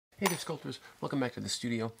Hey there sculptors, welcome back to the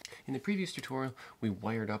studio. In the previous tutorial we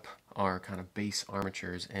wired up our kind of base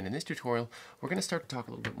armatures, and in this tutorial we're going to start to talk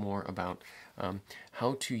a little bit more about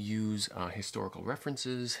how to use historical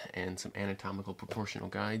references and some anatomical proportional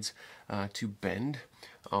guides to bend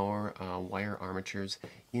our wire armatures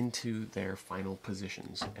into their final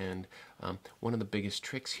positions. And one of the biggest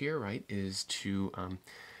tricks here, right, is to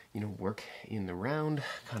work in the round,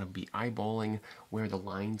 kind of be eyeballing where the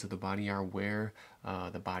lines of the body are, where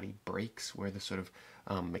the body breaks, where the sort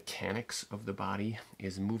of mechanics of the body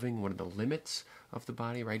is moving, what are the limits of the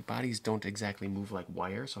body, right? Bodies don't exactly move like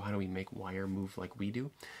wire, so how do we make wire move like we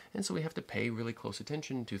do? And so we have to pay really close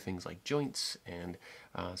attention to things like joints and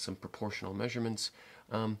some proportional measurements,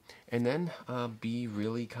 and then be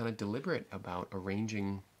really kind of deliberate about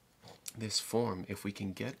arranging this form. If we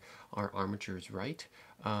can get our armatures right,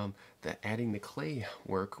 that adding the clay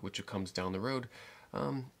work, which comes down the road,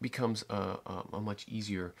 becomes a much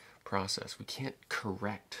easier process. We can't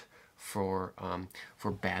correct for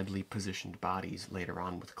badly positioned bodies later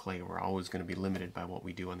on with clay. We're always going to be limited by what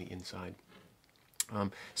we do on the inside.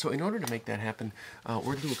 So in order to make that happen, we're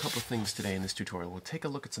going to do a couple of things today in this tutorial. We'll take a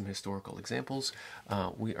look at some historical examples.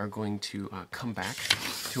 We are going to come back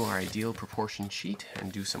to our ideal proportion sheet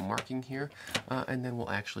and do some marking here, and then we'll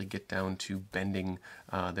actually get down to bending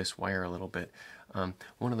this wire a little bit.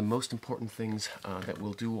 One of the most important things that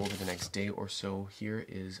we'll do over the next day or so here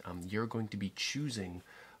is you're going to be choosing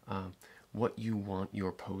what you want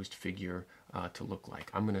your posed figure to look like.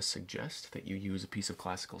 I'm going to suggest that you use a piece of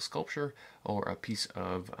classical sculpture or a piece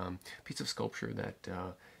of sculpture that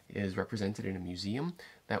is represented in a museum.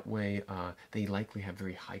 That way they likely have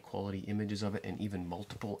very high quality images of it and even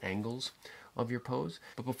multiple angles of your pose.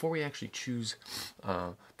 But before we actually choose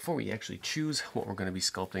what we're going to be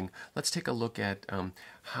sculpting, let's take a look at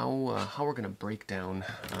how we're going to break down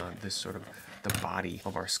this sort of the body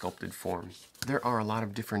of our sculpted form. There are a lot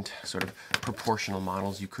of different sort of proportional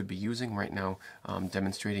models you could be using. Right now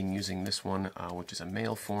demonstrating using this one, which is a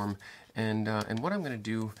male form, and what I'm going to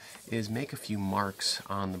do is make a few marks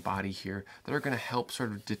on the body here that are going to help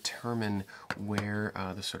sort of determine where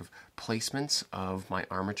the sort of placements of my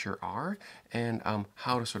armature are, and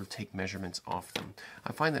how to sort of take measurements off them.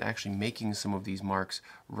 I find that actually making some of these marks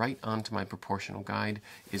right onto my proportional guide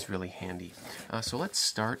is really handy. So let's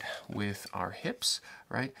start with our hips,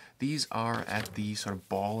 right? These are at the sort of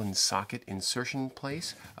ball and socket insertion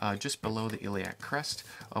place, just below the iliac crest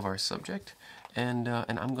of our subject. And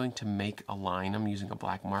I'm going to make a line. I'm using a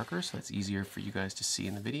black marker, so that's easier for you guys to see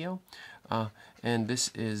in the video. And this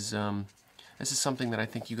is something that I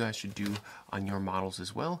think you guys should do on your models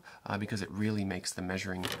as well, because it really makes the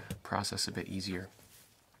measuring process a bit easier.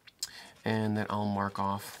 And then I'll mark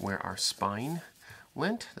off where our spine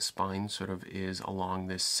went. The spine sort of is along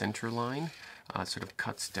this center line. It sort of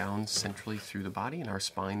cuts down centrally through the body, and our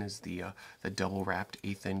spine is the double wrapped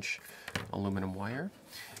 1/8 inch aluminum wire.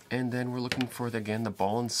 And then we're looking for, again, the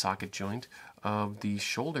ball and socket joint of the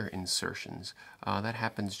shoulder insertions. That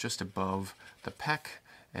happens just above the pec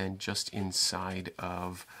and just inside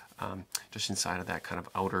of that kind of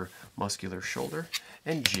outer muscular shoulder.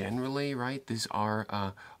 And generally, right, these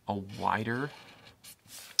are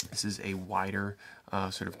this is a wider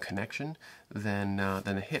sort of connection than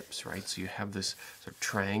the hips, right? So you have this sort of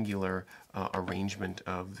triangular arrangement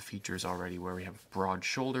of the features already, where we have broad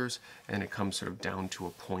shoulders, and it comes sort of down to a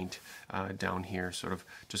point down here, sort of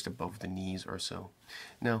just above the knees or so.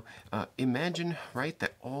 Now, imagine, right,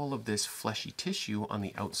 that all of this fleshy tissue on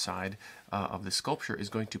the outside of the sculpture is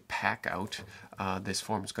going to pack out this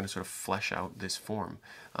form. It's going to sort of flesh out this form.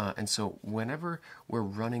 And so whenever we're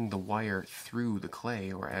running the wire through the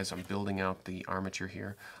clay, or as I'm building out the armature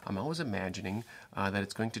here, I'm always imagining that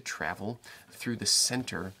it's going to travel through the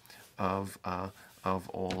center of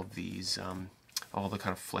all of these, all the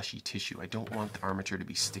kind of fleshy tissue. I don't want the armature to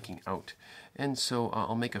be sticking out. And so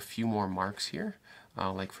I'll make a few more marks here.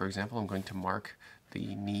 Like, for example, I'm going to mark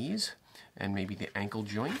the knees and maybe the ankle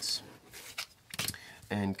joints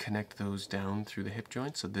and connect those down through the hip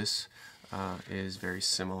joints. So this is very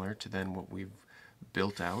similar to then what we've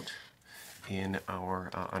built out in our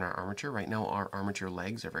on our armature. Right now our armature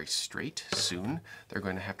legs are very straight. Soon they're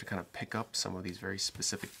going to have to kind of pick up some of these very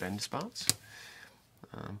specific bend spots.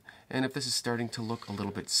 And if this is starting to look a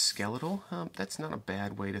little bit skeletal, that's not a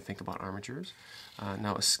bad way to think about armatures.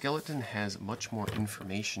 Now, a skeleton has much more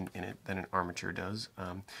information in it than an armature does.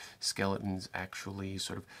 Skeletons actually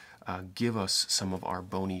sort of give us some of our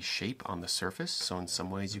bony shape on the surface. So in some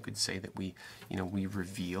ways you could say that we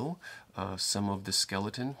reveal some of the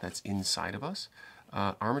skeleton that's inside of us.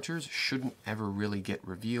 Armatures shouldn't ever really get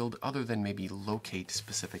revealed other than maybe locate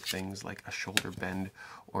specific things like a shoulder bend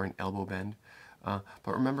or an elbow bend. But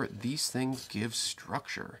remember, these things give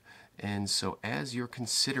structure. And so as you're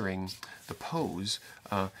considering the pose,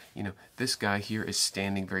 this guy here is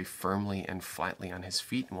standing very firmly and flatly on his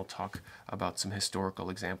feet, and we'll talk about some historical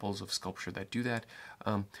examples of sculpture that do that.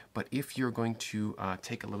 But if you're going to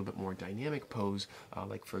take a little bit more dynamic pose,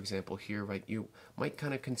 like for example here, right, you might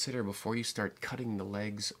kind of consider before you start cutting the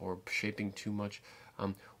legs or shaping too much,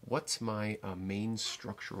 what's my main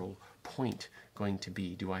structural point going to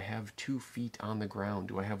be? Do I have 2 feet on the ground?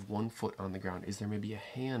 Do I have 1 foot on the ground? Is there maybe a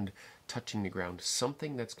hand touching the ground?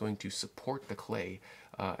 Something that's going to support the clay,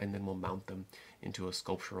 and then we'll mount them into a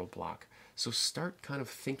sculptural block. So start kind of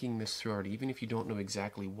thinking this throughout. Even if you don't know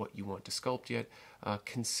exactly what you want to sculpt yet,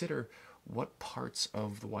 consider what parts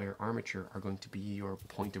of the wire armature are going to be your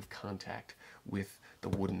point of contact with the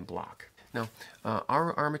wooden block. Now,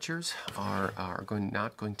 our armatures are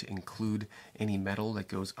not going to include any metal that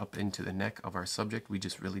goes up into the neck of our subject. We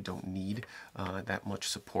just really don't need that much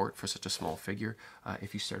support for such a small figure.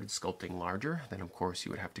 If you started sculpting larger, then of course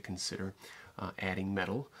you would have to consider adding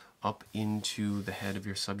metal up into the head of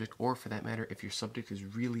your subject, or for that matter, if your subject is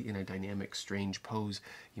really in a dynamic, strange pose,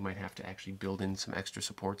 you might have to actually build in some extra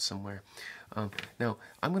support somewhere. Now,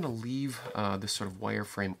 I'm going to leave this sort of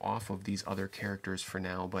wireframe off of these other characters for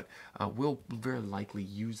now, but we'll very likely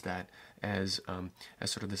use that as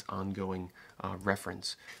sort of this ongoing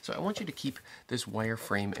reference. So I want you to keep this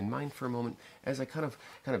wireframe in mind for a moment as I kind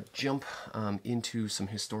of jump into some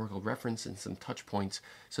historical reference and some touch points,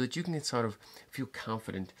 so that you can sort of feel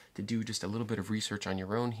confident to do just a little bit of research on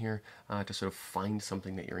your own here to sort of find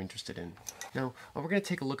something that you're interested in. Now, we're going to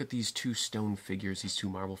take a look at these 2 stone figures, these 2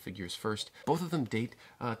 marble figures first. Both of them date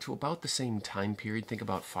to about the same time period. Think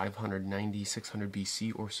about 590, 600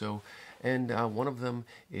 BC or so. And one of them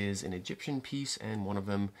is an Egyptian piece, and one of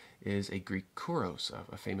them is a Greek kouros,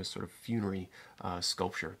 a famous sort of funerary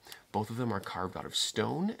sculpture. Both of them are carved out of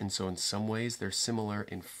stone, and so in some ways they're similar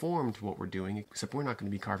in form to what we're doing, except we're not going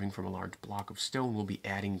to be carving from a large block of stone. We'll be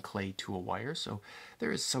adding clay to a wire, so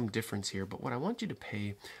there is some difference here. But what I want you to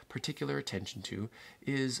pay particular attention to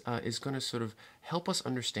is going to sort of help us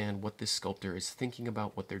understand what this sculptor is thinking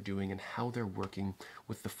about, what they're doing, and how they're working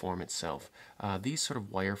with the form itself. These sort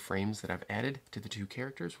of wire frames that I've added to the 2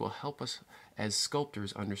 characters will help us as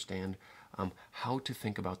sculptors understand how to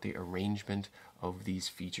think about the arrangement of these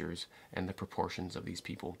features and the proportions of these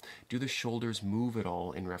people. Do the shoulders move at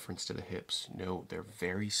all in reference to the hips? No, they're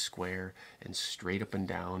very square and straight up and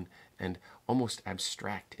down and almost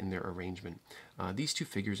abstract in their arrangement. These 2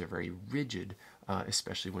 figures are very rigid,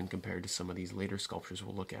 especially when compared to some of these later sculptures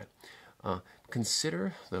we'll look at.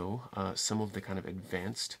 Consider, though, some of the kind of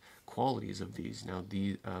advanced qualities of these. Now,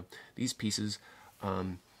 these pieces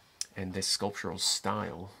and this sculptural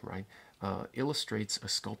style, right, illustrates a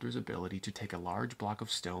sculptor's ability to take a large block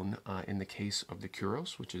of stone, in the case of the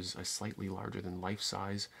kouros, which is a slightly larger than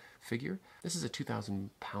life-size figure. This is a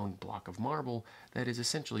 2,000-pound block of marble that is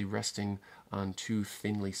essentially resting on 2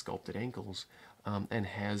 thinly sculpted ankles, and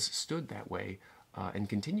has stood that way and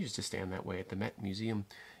continues to stand that way at the Met Museum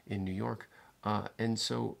in New York. And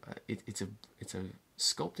so it's a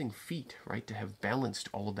sculpting feat, right, to have balanced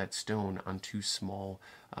all of that stone on 2 small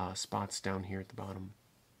spots down here at the bottom.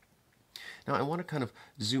 Now I want to kind of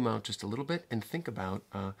zoom out just a little bit and think about,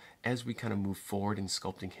 as we kind of move forward in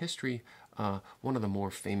sculpting history, one of the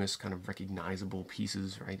more famous kind of recognizable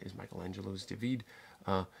pieces, right, is Michelangelo's David,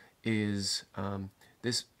 is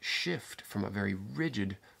this shift from a very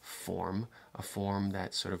rigid form, a form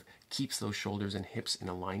that sort of keeps those shoulders and hips in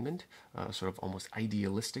alignment, sort of almost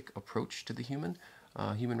idealistic approach to the human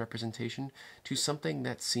representation, to something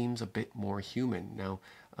that seems a bit more human. Now,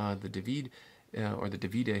 the David or the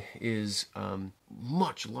Davide is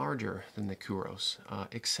much larger than the kouros,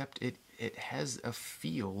 except it has a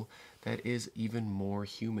feel that is even more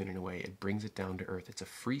human in a way. It brings it down to earth. It's a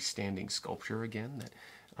freestanding sculpture, again,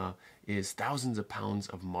 that is thousands of pounds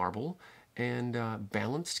of marble and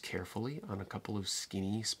balanced carefully on a couple of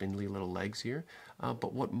skinny, spindly little legs here.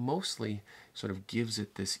 But what mostly sort of gives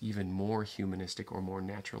it this even more humanistic or more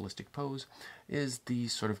naturalistic pose is the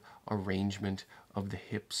sort of arrangement of the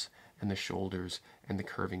hips and the shoulders and the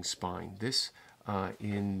curving spine. This,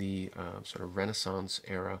 in the sort of Renaissance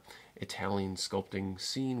era Italian sculpting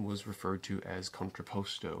scene, was referred to as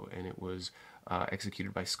contrapposto, and it was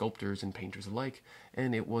executed by sculptors and painters alike,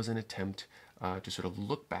 and it was an attempt to sort of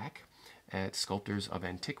look back at sculptors of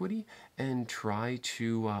antiquity and try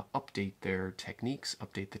to update their techniques,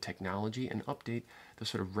 update the technology, and update the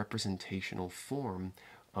sort of representational form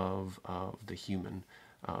of the human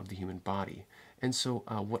body. And so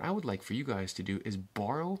what I would like for you guys to do is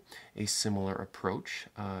borrow a similar approach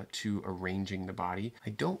to arranging the body. I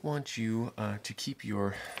don't want you to keep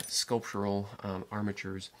your sculptural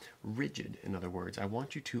armatures rigid. In other words, I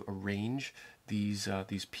want you to arrange these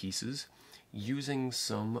pieces using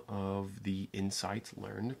some of the insights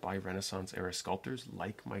learned by Renaissance era sculptors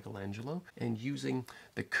like Michelangelo, and using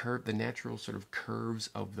the natural sort of curves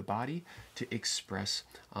of the body to express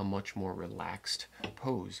a much more relaxed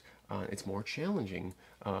pose. It's more challenging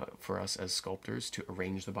for us as sculptors to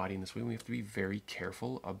arrange the body in this way. We have to be very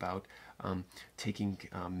careful about taking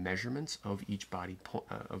measurements of each body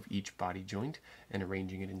joint and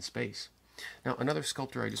arranging it in space. Now, another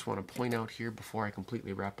sculptor I just want to point out here before I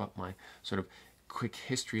completely wrap up my sort of quick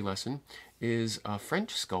history lesson is a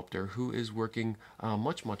French sculptor who is working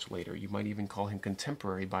much later. You might even call him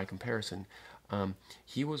contemporary by comparison.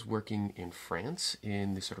 He was working in France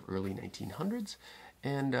in the sort of early 1900s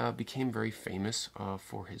and became very famous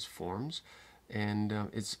for his forms. And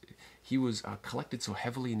he was collected so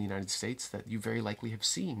heavily in the United States that you very likely have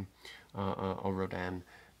seen a Rodin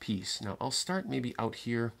piece. Now, I'll start maybe out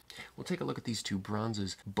here. We'll take a look at these two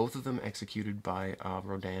bronzes, both of them executed by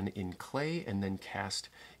Rodin in clay and then cast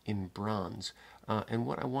in bronze. And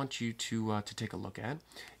what I want you to take a look at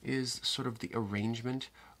is sort of the arrangement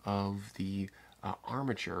of the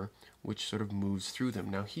armature, which sort of moves through them.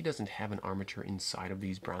 Now, he doesn't have an armature inside of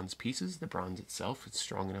these bronze pieces. The bronze itself is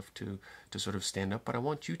strong enough to sort of stand up, but I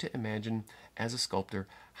want you to imagine, as a sculptor,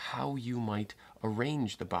 how you might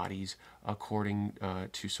arrange the bodies according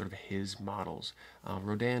to sort of his models.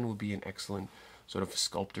 Rodin would be an excellent sort of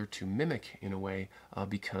sculptor to mimic in a way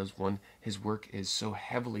because his work is so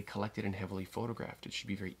heavily collected and heavily photographed. It should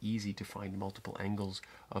be very easy to find multiple angles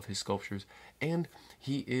of his sculptures, and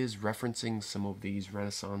he is referencing some of these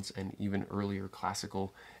Renaissance and even earlier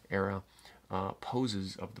classical era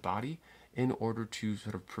poses of the body in order to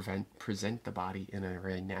sort of present the body in a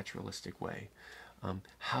very naturalistic way.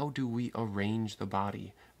 How do we arrange the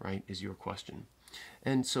body, right, is your question.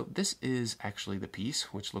 And so this is actually the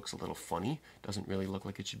piece, which looks a little funny. Doesn't really look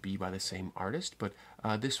like it should be by the same artist, but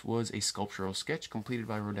this was a sculptural sketch completed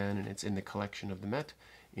by Rodin, and it's in the collection of the Met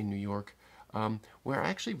in New York, where I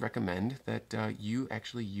actually recommend that you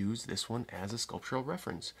actually use this one as a sculptural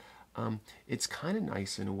reference. It's kind of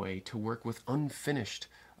nice in a way to work with unfinished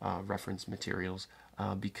reference materials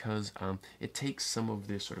because it takes some of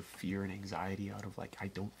this sort of fear and anxiety out of, like, I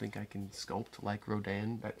don't think I can sculpt like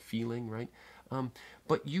Rodin, that feeling, right?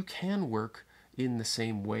 But you can work in the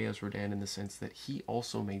same way as Rodin in the sense that he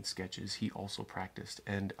also made sketches, he also practiced,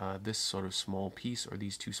 and this sort of small piece, or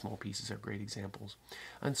these two small pieces, are great examples.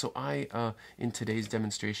 And so I, in today's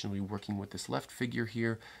demonstration, will be working with this left figure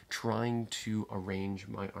here, trying to arrange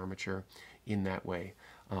my armature in that way.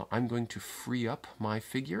 I'm going to free up my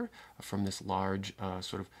figure from this large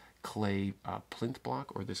sort of clay plinth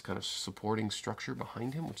block, or this kind of supporting structure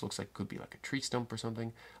behind him, which looks like could be like a tree stump or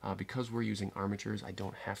something. Because we're using armatures, I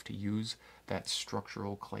don't have to use that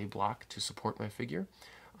structural clay block to support my figure,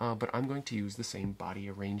 but I'm going to use the same body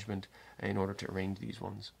arrangement in order to arrange these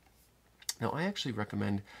ones. Now, I actually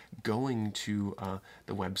recommend going to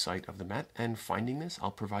the website of the Met and finding this. I'll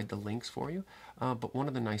provide the links for you. But one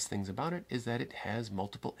of the nice things about it is that it has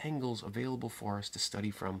multiple angles available for us to study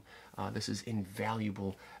from. This is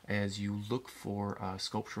invaluable as you look for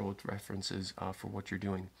sculptural references for what you're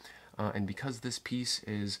doing. And because this piece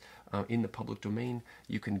is in the public domain,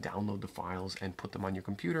 you can download the files and put them on your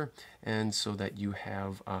computer, and so that you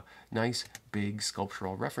have nice, big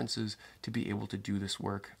sculptural references to be able to do this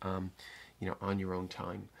work on your own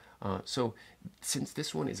time. So since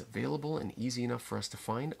this one is available and easy enough for us to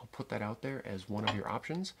find, I'll put that out there as one of your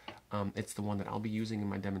options. It's the one that I'll be using in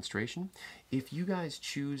my demonstration. If you guys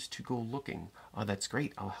choose to go looking, that's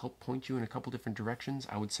great. I'll help point you in a couple different directions.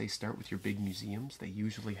 I would say start with your big museums. They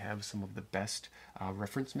usually have some of the best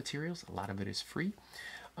reference materials. A lot of it is free.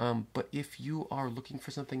 But if you are looking for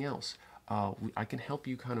something else, I can help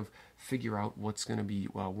you kind of figure out what's going to be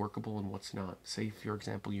workable and what's not. Say, for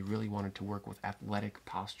example, you really wanted to work with athletic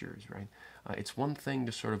postures, right? It's one thing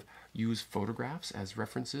to sort of use photographs as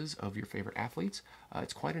references of your favorite athletes.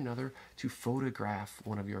 It's quite another to photograph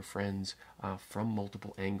one of your friends from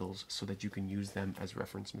multiple angles so that you can use them as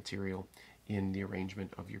reference material in the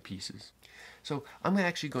arrangement of your pieces. So I'm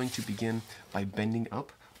actually going to begin by bending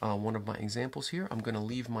up one of my examples here. I'm going to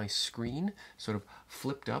leave my screen sort of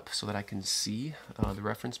flipped up so that I can see the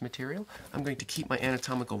reference material. I'm going to keep my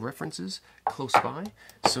anatomical references close by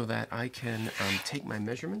so that I can take my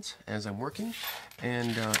measurements as I'm working,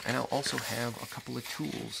 and I'll also have a couple of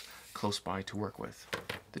tools close by to work with.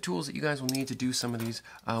 The tools that you guys will need to do some of these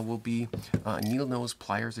will be needle nose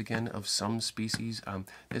pliers again of some species.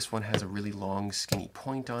 This one has a really long skinny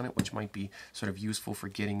point on it, which might be sort of useful for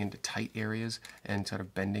getting into tight areas and sort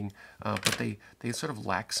of bending, but they sort of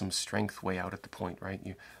lack some strength way out at the point, right?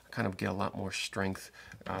 You kind of get a lot more strength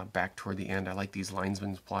back toward the end. I like these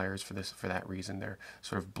linesman's pliers for that reason. They're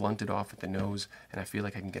sort of blunted off at the nose, and I feel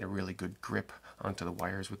like I can get a really good grip onto the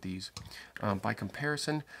wires with these. By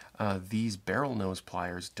comparison, these barrel nose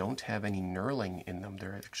pliers don't have any knurling in them.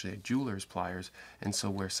 They're actually jeweler's pliers, and so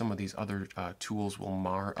where some of these other tools will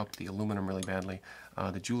mar up the aluminum really badly,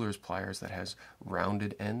 the jeweler's pliers that has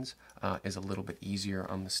rounded ends is a little bit easier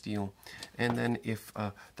on the steel. And then if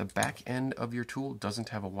the back end of your tool doesn't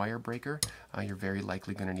have a wire breaker, you're very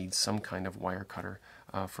likely going to need some kind of wire cutter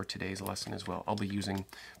for today's lesson as well. I'll be using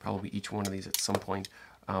probably each one of these at some point.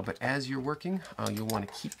 But as you're working, you'll want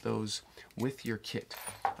to keep those with your kit.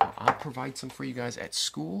 I'll provide some for you guys at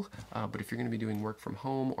school, but if you're going to be doing work from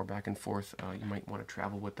home or back and forth, you might want to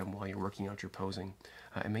travel with them while you're working out your posing.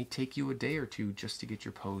 It may take you a day or two just to get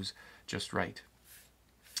your pose just right.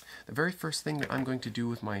 The very first thing that I'm going to do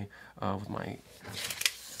with my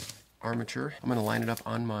armature, I'm going to line it up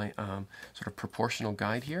on my sort of proportional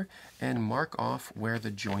guide here and mark off where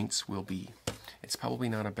the joints will be. It's probably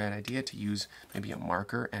not a bad idea to use maybe a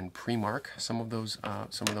marker and pre-mark some of those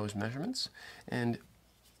measurements, and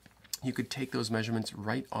you could take those measurements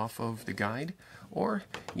right off of the guide, or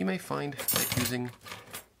you may find that using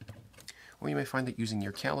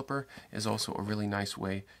your caliper is also a really nice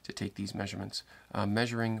way to take these measurements,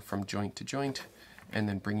 measuring from joint to joint, and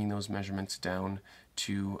then bringing those measurements down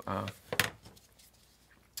to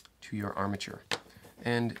your armature.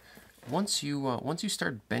 And once you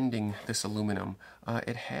start bending this aluminum,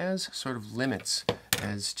 it has sort of limits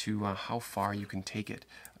as to how far you can take it.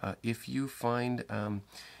 If you find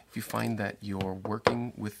that you're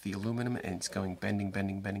working with the aluminum and it's going bending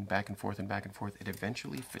back and forth, it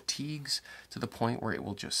eventually fatigues to the point where it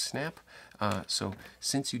will just snap. So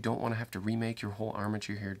since you don't want to have to remake your whole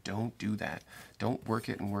armature here, don't do that. Don't work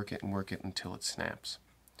it until it snaps.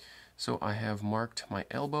 So I have marked my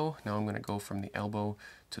elbow. Now I'm going to go from the elbow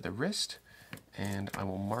to the wrist, and I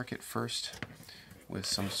will mark it first with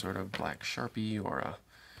some sort of black Sharpie or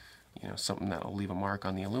something that will leave a mark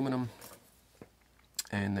on the aluminum,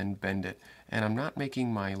 and then bend it. And I'm not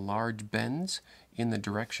making my large bends in the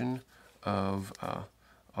direction of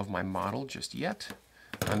my model just yet.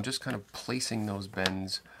 I'm just kind of placing those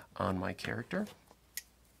bends on my character.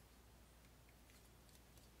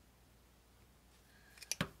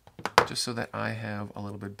 Just so that I have a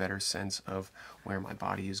little bit better sense of where my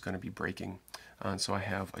body is going to be breaking. So I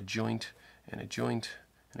have a joint and a joint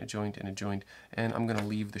and a joint and a joint, and I'm going to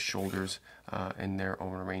leave the shoulders in their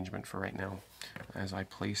own arrangement for right now as I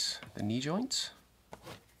place the knee joints.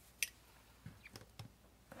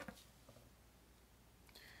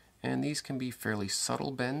 And these can be fairly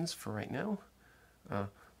subtle bends for right now.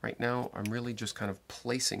 Right now I'm really just kind of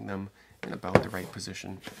placing them in about the right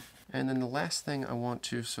position. And then the last thing I want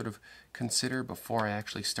to sort of consider before I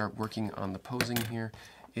actually start working on the posing here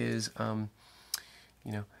is,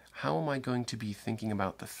 how am I going to be thinking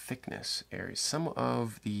about the thickness areas? Some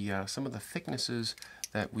of the thicknesses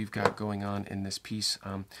that we've got going on in this piece,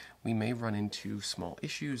 we may run into small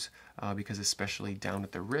issues because especially down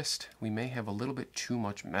at the wrist, we may have a little bit too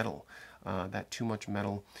much metal. That too much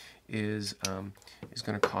metal is going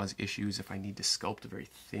to cause issues if I need to sculpt a very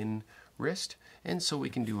thin wrist, and so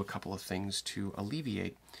we can do a couple of things to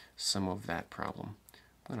alleviate some of that problem.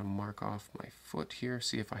 I'm going to mark off my foot here,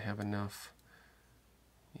 see if I have enough.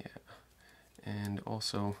 Yeah, and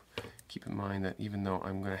also keep in mind that even though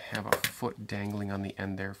I'm going to have a foot dangling on the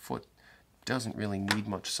end there, foot doesn't really need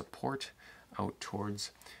much support out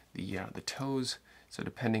towards the toes. So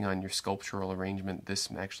depending on your sculptural arrangement, this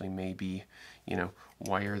actually may be,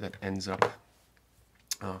 wire that ends up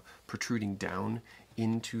protruding down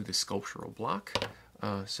into the sculptural block.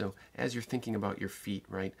 So as you're thinking about your feet,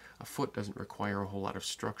 right, a foot doesn't require a whole lot of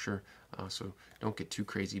structure, so don't get too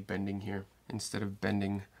crazy bending here. Instead of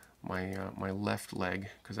bending my left leg,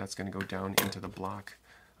 because that's going to go down into the block,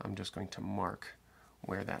 I'm just going to mark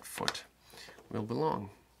where that foot will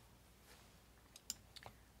belong.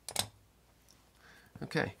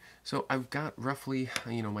 Okay, so I've got roughly,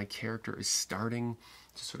 my character is starting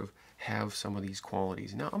to sort of have some of these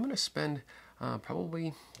qualities. Now I'm going to spend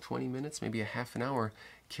probably 20 minutes, maybe a half an hour,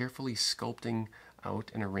 carefully sculpting out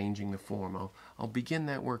and arranging the form. I'll begin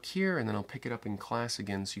that work here, and then I'll pick it up in class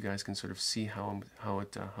again so you guys can sort of see how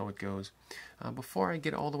it goes. Before I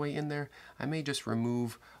get all the way in there, I may just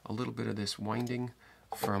remove a little bit of this winding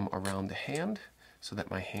from around the hand, so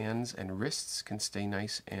that my hands and wrists can stay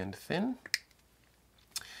nice and thin.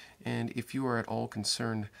 And if you are at all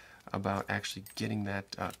concerned about actually getting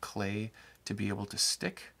that clay to be able to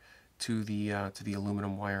stick to the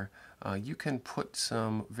aluminum wire, you can put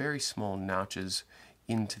some very small notches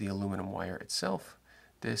into the aluminum wire itself.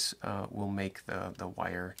 This will make the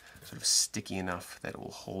wire sort of sticky enough that it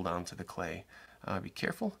will hold on to the clay. Be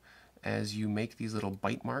careful as you make these little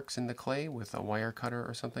bite marks in the clay with a wire cutter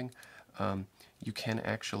or something. You can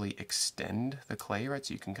actually extend the clay, right?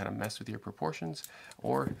 So you can kind of mess with your proportions,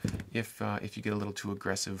 or if you get a little too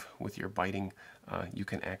aggressive with your biting, you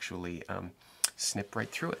can actually snip right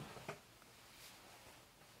through it.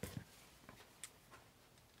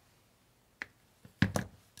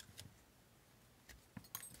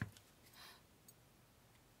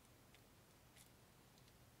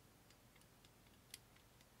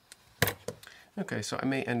 Okay, so I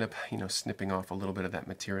may end up, snipping off a little bit of that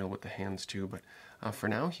material with the hands too, but for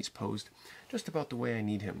now he's posed just about the way I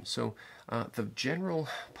need him. So the general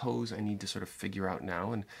pose I need to sort of figure out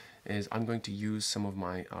now is I'm going to use some of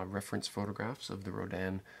my reference photographs of the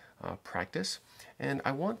Rodin practice, and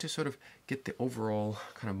I want to sort of get the overall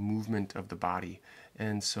kind of movement of the body.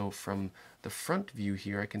 And so from the front view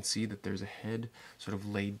here, I can see that there's a head sort of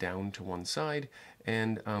laid down to one side,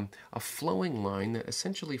 and a flowing line that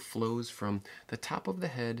essentially flows from the top of the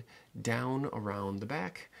head down around the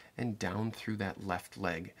back and down through that left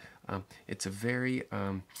leg. It's a very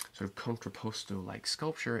sort of contrapposto-like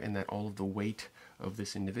sculpture in that all of the weight of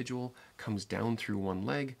this individual comes down through one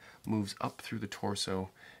leg, moves up through the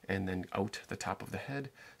torso, and then out the top of the head.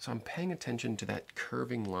 So I'm paying attention to that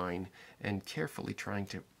curving line and carefully trying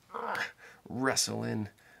to wrestle in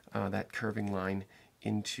that curving line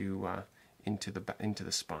into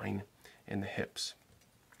the spine and the hips.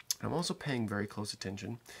 I'm also paying very close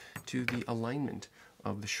attention to the alignment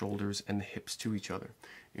of the shoulders and the hips to each other.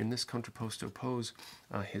 In this contrapposto pose,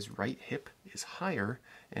 his right hip is higher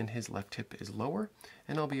and his left hip is lower,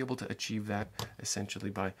 and I'll be able to achieve that essentially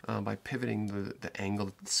by pivoting the angle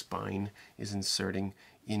that the spine is inserting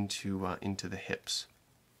into the hips.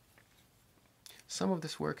 Some of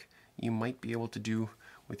this work you might be able to do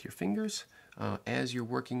with your fingers. As you're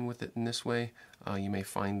working with it in this way, you may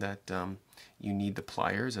find that you need the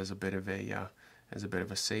pliers as a bit of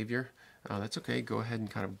a savior. That's okay. Go ahead and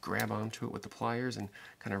kind of grab onto it with the pliers and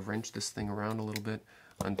kind of wrench this thing around a little bit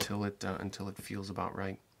until it feels about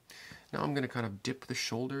right. Now I'm going to kind of dip the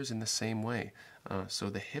shoulders in the same way. So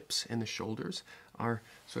the hips and the shoulders are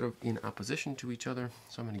sort of in opposition to each other.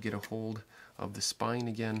 So I'm going to get a hold of the spine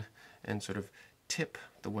again and sort of tip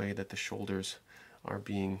the way that the shoulders are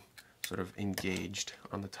being sort of engaged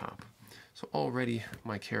on the top. So already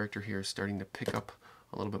my character here is starting to pick up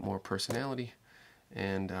a little bit more personality,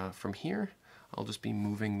 and from here I'll just be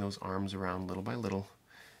moving those arms around little by little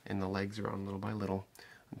and the legs around little by little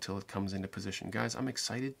until it comes into position. Guys, I'm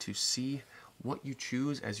excited to see what you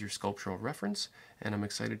choose as your sculptural reference, and I'm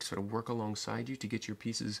excited to sort of work alongside you to get your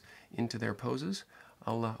pieces into their poses.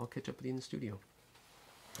 I'll catch up with you in the studio.